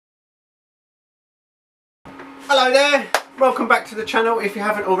Hello there, welcome back to the channel. If you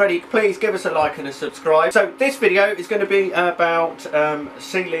haven't already, please give us a like and a subscribe. So this video is going to be about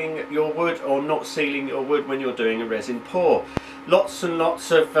sealing your wood or not sealing your wood when you're doing a resin pour. Lots and lots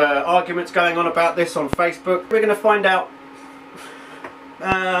of arguments going on about this on Facebook. We're going to find out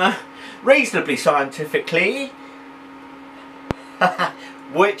reasonably scientifically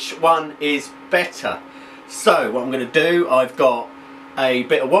which one is better. So what I'm going to do, I've got a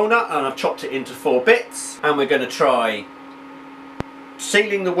bit of walnut and I've chopped it into 4 bits, and we're going to try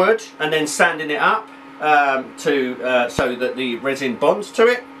sealing the wood and then sanding it up so that the resin bonds to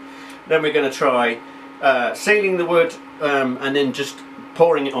it. Then we're going to try sealing the wood and then just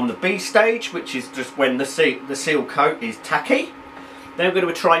pouring it on the B stage, which is just when the seal coat is tacky. Then we're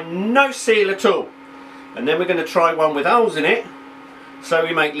going to try no seal at all, and then we're going to try one with holes in it, so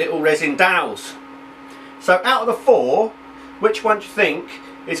we make little resin dowels. So out of the 4, which one do you think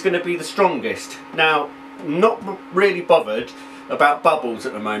is going to be the strongest? Now, not really bothered about bubbles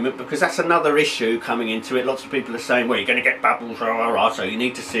at the moment, because that's another issue coming into it. Lots of people are saying, well, you're going to get bubbles, rah, rah, rah, so you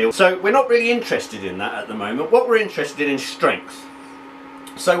need to seal. So we're not really interested in that at the moment. What we're interested in is strength.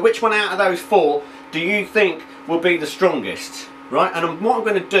 So which one out of those 4 do you think will be the strongest? Right, and what I'm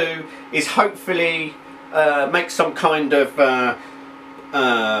going to do is hopefully make some kind of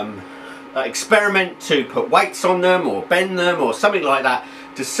experiment to put weights on them or bend them or something like that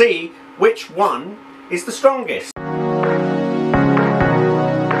to see which one is the strongest.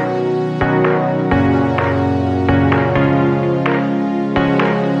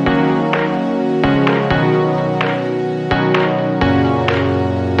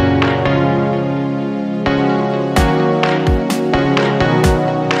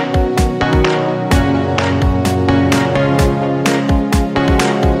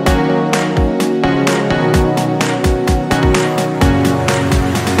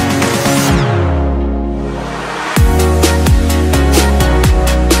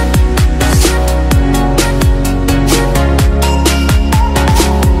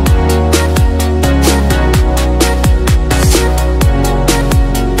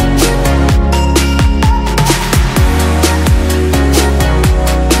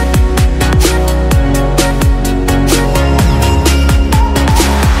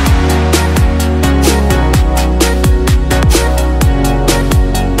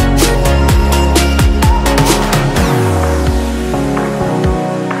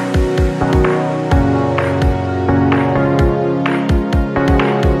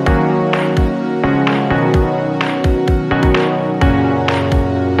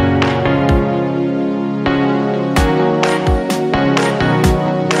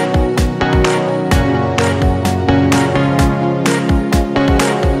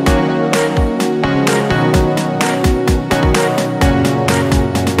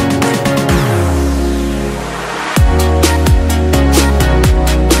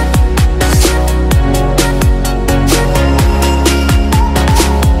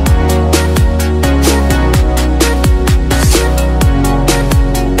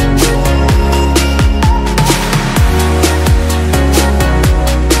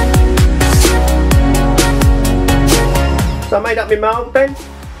 So I made up my mould then.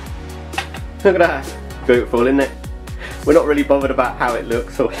 Look at that, beautiful, isn't it? We're not really bothered about how it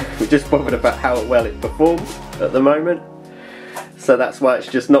looks, or we're just bothered about how well it performs at the moment. So that's why it's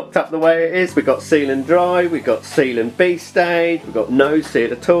just knocked up the way it is. We've got seal and dry, we've got seal and B stage, we've got no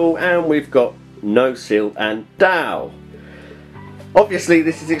seal at all, and we've got no seal and dowel. Obviously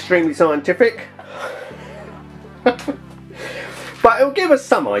this is extremely scientific. But it'll give us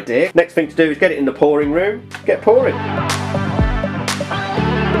some idea. Next thing to do is get it in the pouring room, get pouring.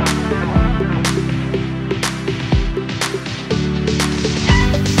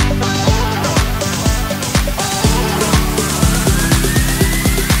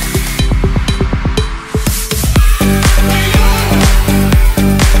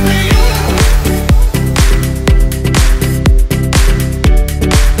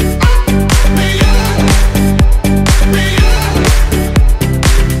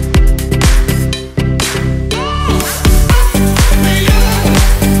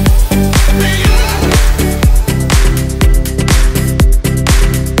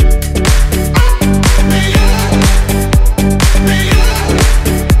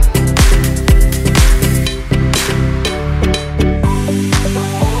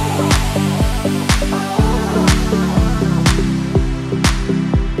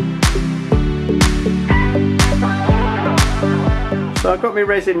 So I've got my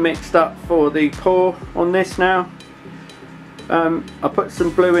resin mixed up for the pour on this now. I put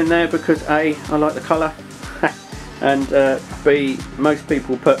some blue in there because A, I like the colour, and B, most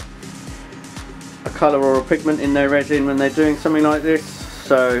people put a colour or a pigment in their resin when they're doing something like this,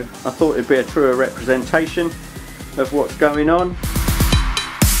 so I thought it'd be a truer representation of what's going on.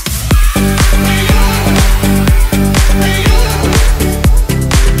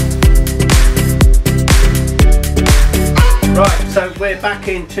 Right, so we're back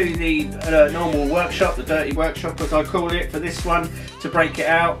into the normal workshop, the dirty workshop as I call it for this one, to break it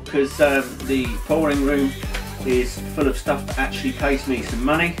out, because the pouring room is full of stuff that actually pays me some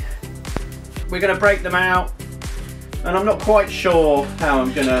money. We're going to break them out, and I'm not quite sure how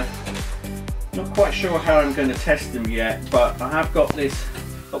I'm going to test them yet, but I have got this,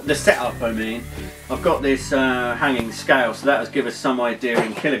 the setup I mean, I've got this hanging scale, so that will give us some idea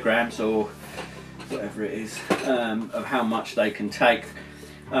in kilograms or whatever it is of how much they can take.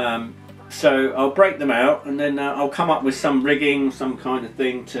 So I'll break them out, and then I'll come up with some rigging, some kind of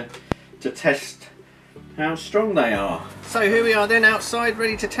thing to test how strong they are. So here we are then outside,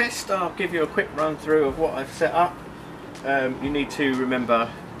 ready to test. I'll give you a quick run through of what I've set up. You need to remember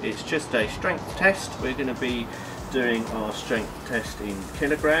it's just a strength test. We're going to be doing our strength test in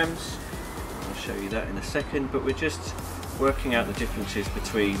kilograms. I'll show you that in a second, but we're just working out the differences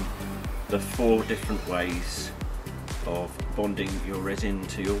between the 4 different ways of bonding your resin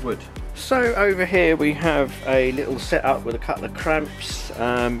to your wood. So over here we have a little setup with a couple of clamps.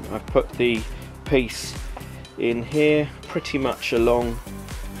 I've put the piece in here pretty much along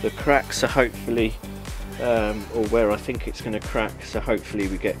the crack, so hopefully or where I think it's going to crack, so hopefully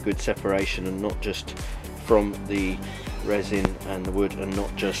we get good separation and not just from the resin and the wood, and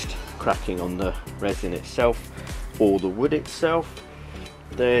not just cracking on the resin itself or the wood itself.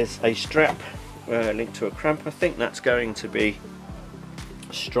 There's a strap linked to a cramp. I think that's going to be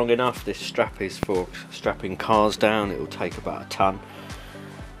strong enough. This strap is for strapping cars down. It will take about a ton,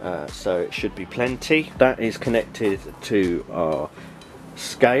 so it should be plenty. That is connected to our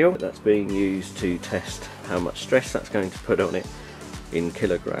scale that's being used to test how much stress that's going to put on it in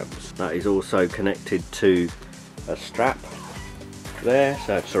kilograms. That is also connected to a strap there,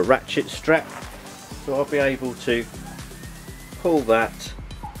 so it's a ratchet strap, so I'll be able to pull that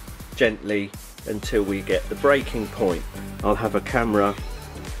gently until we get the breaking point. I'll have a camera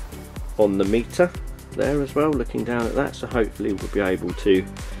on the meter there as well, looking down at that, so hopefully we'll be able to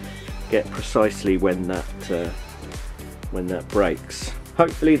get precisely when that breaks.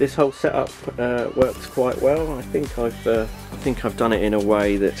 Hopefully this whole setup works quite well. I think I've done it in a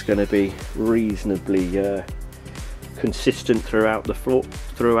way that's going to be reasonably consistent throughout the four.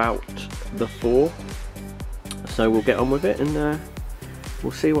 So we'll get on with it, and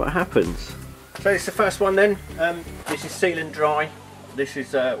we'll see what happens. So it's the first one then. This is seal and dry. This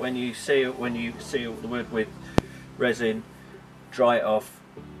is when you seal the wood with resin, dry it off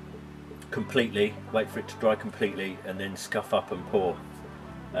completely, wait for it to dry completely, and then scuff up and pour.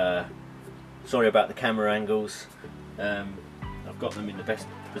 Sorry about the camera angles. I've got them in the best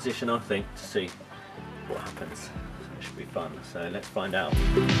position I think to see what happens. So it should be fun. So let's find out.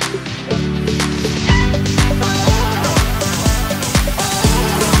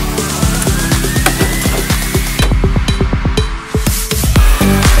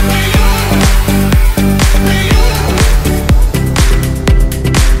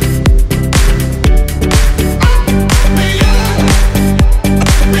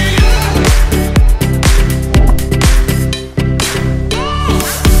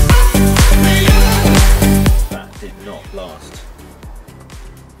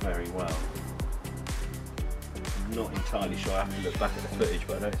 Not entirely sure, I have to look back at the footage,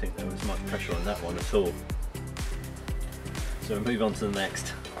 but I don't think there was much pressure on that one at all. So we'll move on to the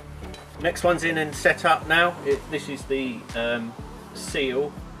next. Next one's in and set up now. This is the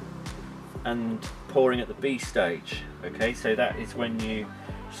seal and pouring at the B stage. Okay, so that is when you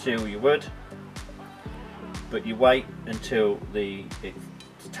seal your wood, but you wait until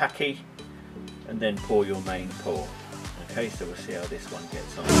it's tacky and then pour your main pour. Okay, so we'll see how this one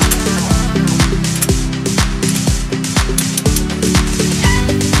gets on.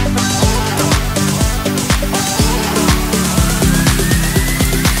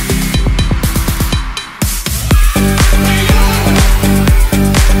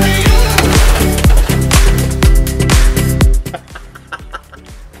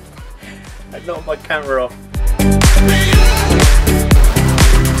 I knocked my camera off.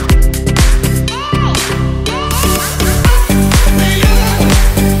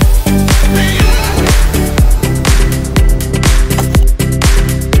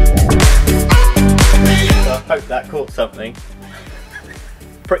 I hope that caught something.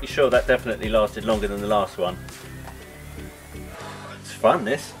 Pretty sure that definitely lasted longer than the last one. It's fun,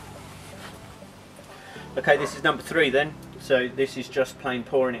 this. Okay, this is number 3 then. So this is just plain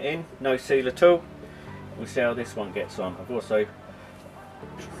pouring it in, no seal at all. We'll see how this one gets on. I've also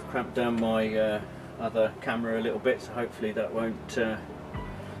cramped down my other camera a little bit, so hopefully that won't go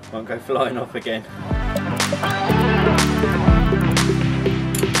flying off again.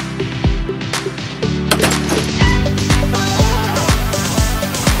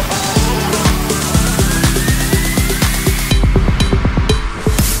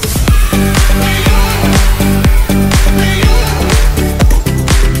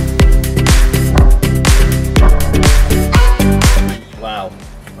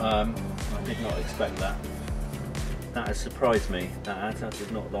 I did not expect that. That has surprised me. That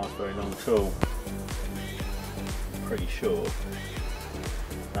did not last very long at all. I'm pretty sure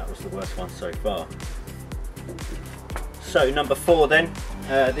that was the worst one so far. So number 4 then.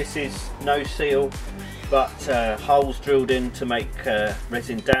 This is no seal, but holes drilled in to make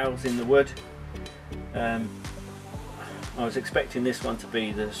resin dowels in the wood. I was expecting this one to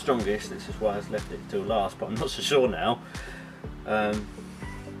be the strongest. This is why I left it till last, but I'm not so sure now.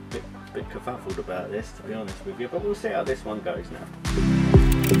 Bit kerfuffled about this, to be honest with you, but we'll see how this one goes now.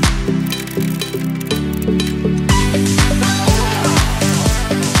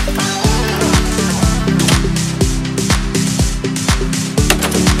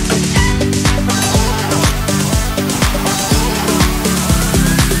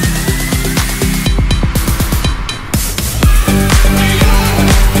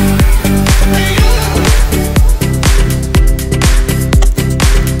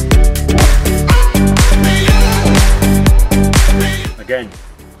 Again,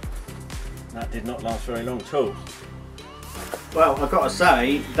 that did not last very long at all. Well, I've got to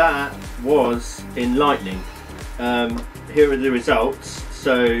say, that was enlightening. Here are the results.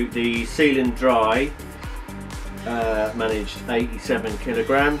 So the seal and dry managed 87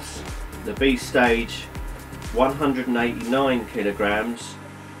 kilograms, the B stage 189 kilograms,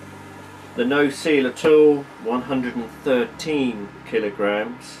 the no seal at all 113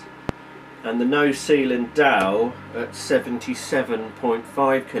 kilograms, and the no seal and dowel at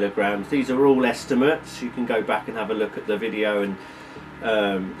 77.5 kilograms. These are all estimates. You can go back and have a look at the video and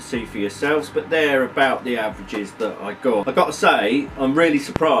see for yourselves, but they're about the averages that I got. I've got to say, I'm really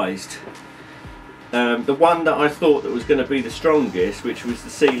surprised. The one that I thought that was going to be the strongest, which was the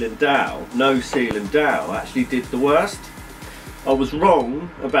seal and dowel, no seal and dowel, actually did the worst. I was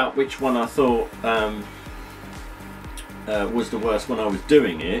wrong about which one I thought was the worst when I was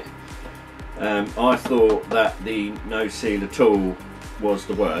doing it. I thought that the no seal at all was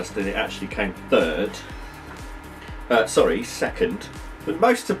the worst, and it actually came second. But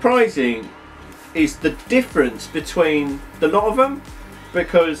most surprising is the difference between the lot of them,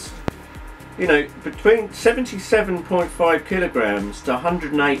 because, you know, between 77.5 kilograms to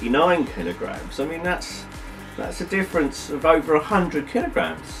 189 kilograms, I mean, that's a difference of over 100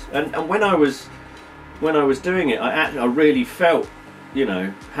 kilograms. And when I was doing it, I really felt, you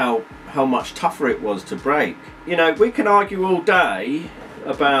know, how much tougher it was to break. You know, we can argue all day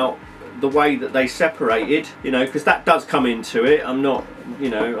about the way that they separated, you know, because that does come into it. I'm not, you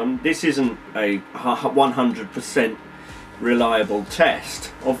know, this isn't a 100% reliable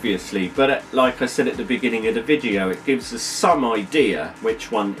test, obviously, but like I said at the beginning of the video, it gives us some idea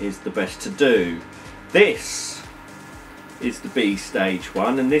which one is the best to do. This is the B stage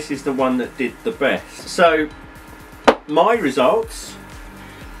one, and this is the one that did the best. So my results,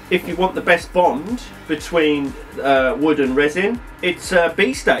 if you want the best bond between wood and resin, it's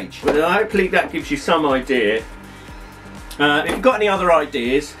B stage. But hopefully that gives you some idea. If you've got any other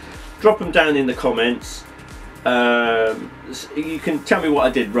ideas, drop them down in the comments. You can tell me what I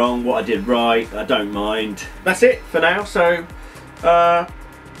did wrong, what I did right, I don't mind. That's it for now, so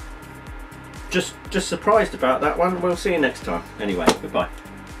just surprised about that one. We'll see you next time. Anyway, goodbye.